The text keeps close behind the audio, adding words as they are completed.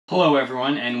Hello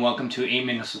everyone and welcome to 8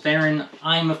 Minutes with Aaron.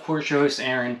 I'm of course your host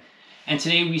Aaron, and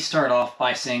today we start off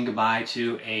by saying goodbye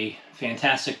to a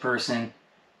fantastic person,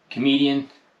 comedian,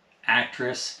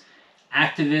 actress,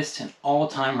 activist, and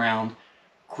all-time round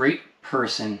great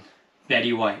person,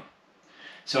 Betty White.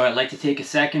 So I'd like to take a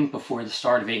second before the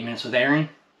start of 8 Minutes with Aaron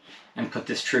and put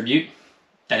this tribute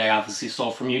that I obviously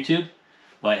stole from YouTube,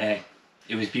 but hey,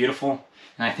 it was beautiful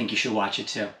and I think you should watch it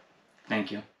too.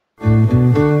 Thank you.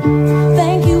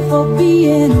 Thank you for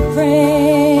being a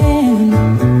friend.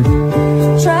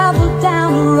 Travel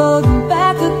down the road and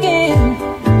back again.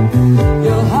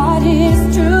 Your heart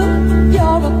is true. You're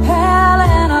a pal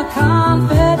and a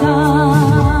confidant.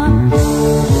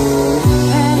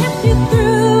 And if you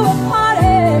threw a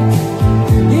party,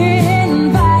 you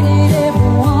invited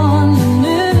everyone you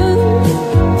knew,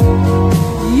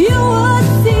 you would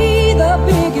see the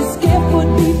biggest gift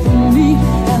would be from me,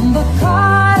 and the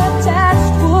card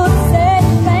attached would say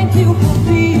thank you for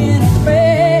being a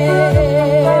friend.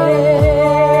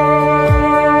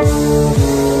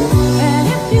 And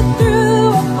if you threw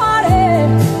a party,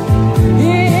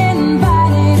 you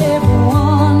invited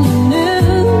everyone you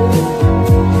knew,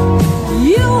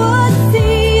 you would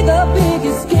see the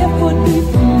biggest gift would be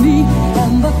from me,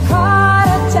 and the card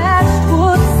attached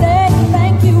would say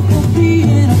thank you for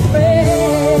being a friend.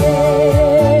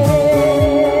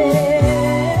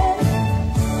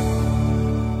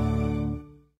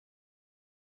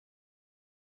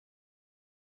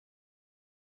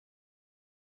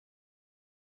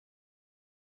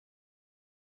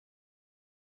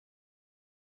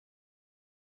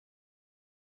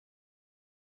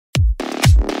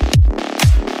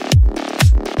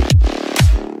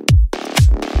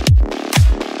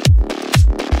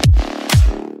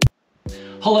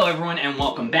 Hello everyone and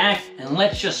welcome back, and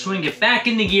let's just swing it back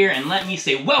into gear and let me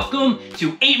say welcome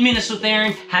to 8 Minutes with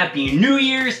Aaron. Happy New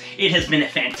Year's. It has been a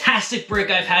fantastic break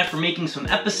I've had for making some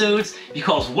episodes,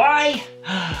 because why?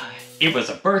 It was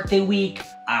a birthday week,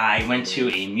 I went to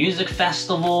a music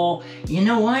festival. You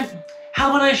know what?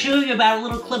 How about I show you about a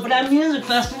little clip of that music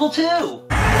festival too?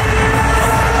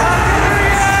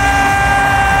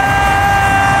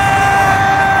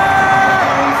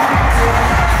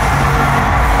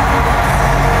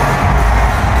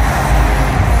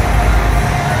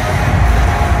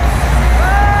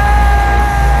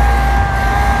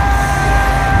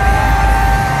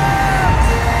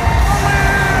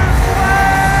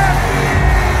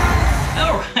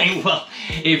 Well,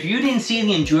 if you didn't see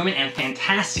the enjoyment and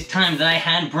fantastic time that I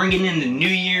had bringing in the New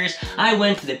Year's, I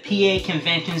went to the PA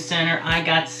Convention Center. I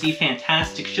got to see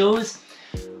fantastic shows.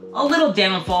 A little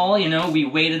downfall, you know, we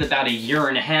waited about a year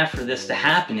and a half for this to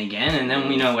happen again, and then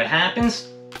we know what happens.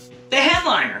 The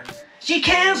headliner, she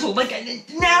canceled like an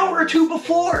hour or two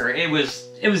before. It was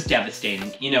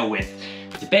devastating, you know, with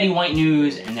the Betty White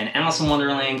news and then Alice in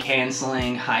Wonderland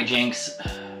canceling, hijinks.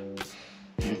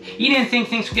 You didn't think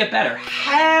things would get better.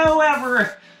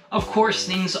 However, of course,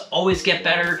 things always get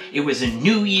better. It was a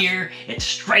new year, it's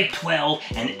strike 12,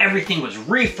 and everything was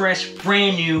refreshed,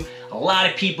 brand new. A lot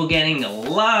of people getting a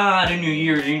lot of New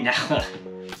Year's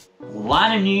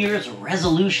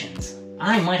resolutions.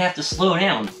 I might have to slow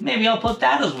down. Maybe I'll put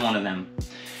that as one of them.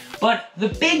 But the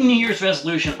big New Year's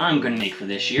resolution I'm gonna make for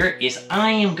this year is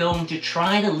I am going to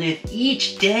try to live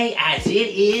each day as it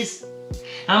is.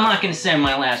 I'm not going to say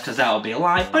my last because that would be a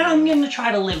lie, but I'm going to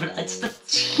try to live it just a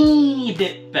teeny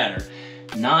bit better.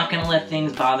 Not going to let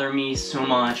things bother me so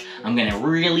much. I'm going to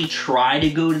really try to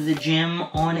go to the gym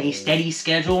on a steady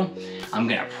schedule. I'm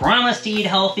going to promise to eat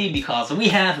healthy because we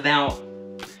have about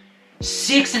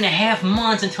 6.5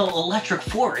 months until Electric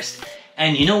Forest.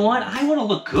 And you know what? I want to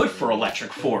look good for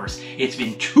Electric Forest. It's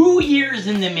been 2 years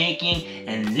in the making,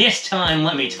 and this time,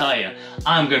 let me tell you,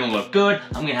 I'm gonna look good,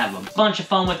 I'm gonna have a bunch of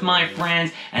fun with my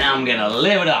friends, and I'm gonna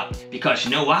live it up. Because you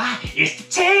know why? It's the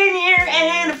 10-year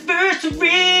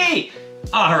anniversary!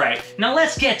 Alright, now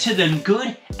let's get to the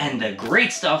good and the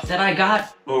great stuff that I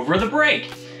got over the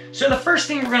break. So the first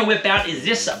thing we're gonna whip out is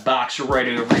this box right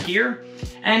over here.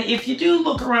 And if you do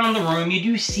look around the room, you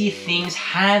do see things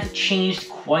have changed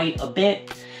quite a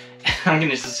bit. I'm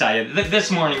gonna just tell you, this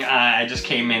morning I just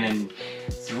came in and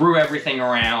threw everything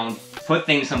around, put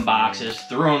things in boxes,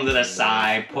 threw them to the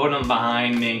side, put them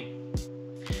behind me.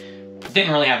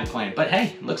 Didn't really have a plan, but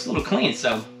hey, looks a little clean,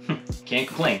 so can't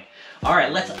complain. All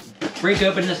right, let's break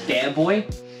open this bad boy.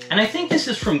 And I think this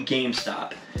is from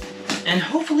Gamestop. And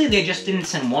hopefully they just didn't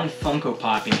send one Funko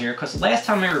Pop in here, because last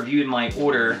time I reviewed my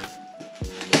order,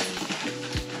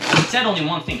 it said only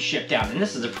one thing shipped out, and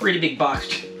this is a pretty big box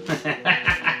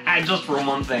just for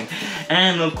one thing.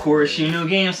 And of course, you know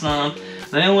GameStop,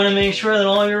 they want to make sure that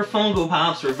all your Funko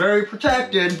Pops are very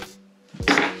protected.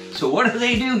 So what do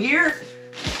they do here?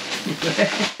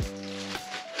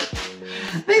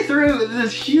 They threw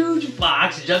this huge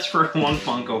box just for one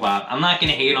Funko Pop. I'm not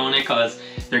gonna hate on it because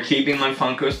they're keeping my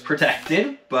Funkos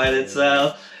protected, but it's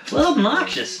a little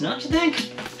obnoxious, don't you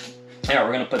think? Yeah,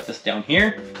 we're gonna put this down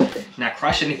here. Not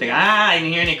crush anything. I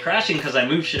didn't hear any crushing because I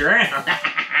moved shit around.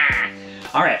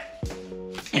 All right,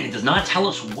 and it does not tell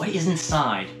us what is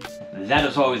inside. That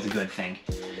is always a good thing.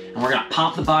 And we're gonna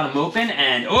pop the bottom open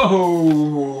and,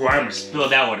 oh, I almost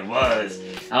spilled out what it was.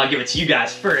 I'll give it to you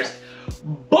guys first.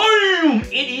 Boom!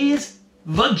 It is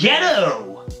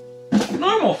Vegito!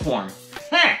 Normal form.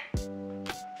 Huh.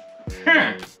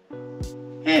 Huh.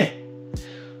 Eh.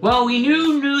 Well, we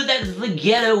knew that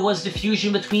Vegito was the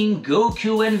fusion between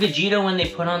Goku and Vegeta when they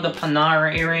put on the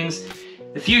Panara earrings.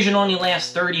 The fusion only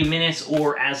lasts 30 minutes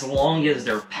or as long as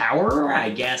their power, I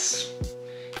guess,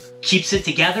 keeps it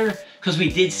together. Because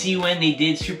we did see when they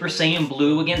did Super Saiyan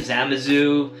Blue against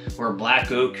Zamazu, or Black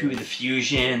Goku, the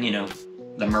fusion, you know,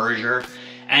 the merger.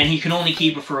 And he can only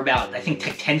keep it for about, I think,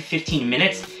 10-15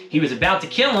 minutes. He was about to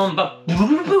kill him, but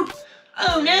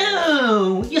oh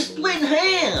no! You split in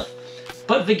half!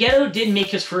 But Vegito did make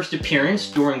his first appearance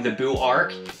during the Boo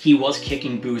arc. He was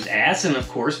kicking Boo's ass, and of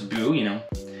course, Boo, you know,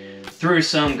 threw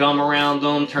some gum around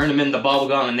him, turned him into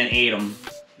bubblegum, and then ate him.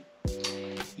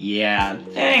 Yeah,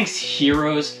 thanks,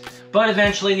 heroes. But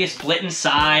eventually they split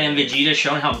inside, and Vegeta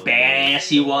showing how badass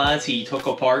he was. He took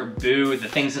apart Boo, the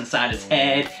things inside his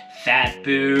head, Fat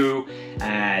Boo,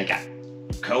 got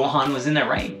Gohan was in there,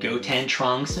 right? Goten,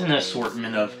 Trunks, and an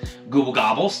assortment of Gooble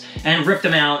Gobbles, and ripped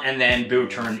them out, and then Boo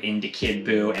turned into Kid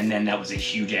Boo, and then that was a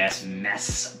huge-ass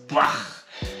mess. Blah.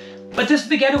 But this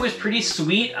Vegito is pretty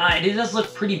sweet. It does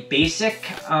look pretty basic.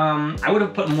 I would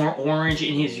have put more orange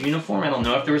in his uniform. I don't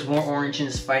know if there was more orange in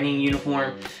his fighting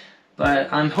uniform,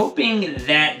 but I'm hoping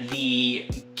that the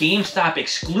GameStop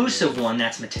exclusive one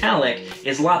that's metallic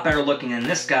is a lot better looking than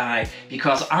this guy,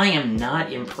 because I am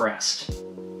not impressed.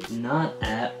 Not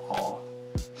at all.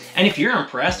 And if you're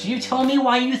impressed, you tell me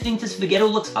why you think this Vegito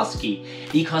looks husky,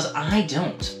 because I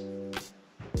don't.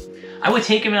 I would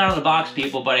take him out of the box,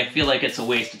 people, but I feel like it's a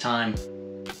waste of time.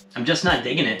 I'm just not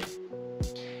digging it.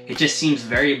 It just seems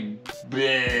very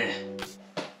bleh.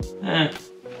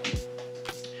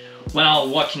 Well,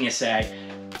 what can you say?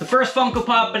 The first Funko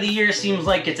Pop of the year seems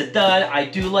like it's a dud. I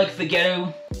do like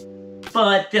Vegito,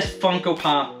 but this Funko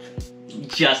Pop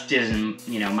just isn't,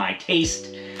 you know, my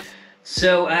taste.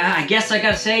 So, I guess I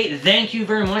gotta say, thank you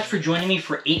very much for joining me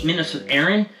for 8 Minutes with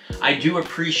Aaron. I do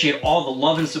appreciate all the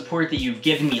love and support that you've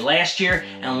given me last year,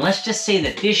 and let's just say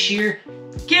that this year,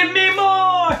 give me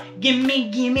more! Gimme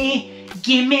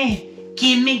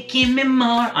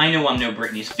more! I know I'm no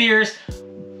Britney Spears.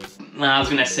 I was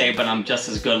gonna say, but I'm just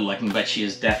as good looking, but she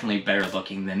is definitely better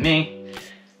looking than me.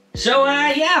 So,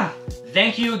 yeah,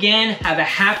 thank you again. Have a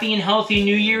happy and healthy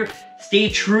new year. Stay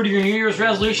true to your New Year's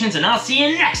resolutions, and I'll see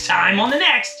you next time on the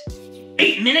next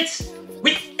 8 Minutes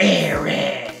with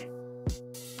Aaron.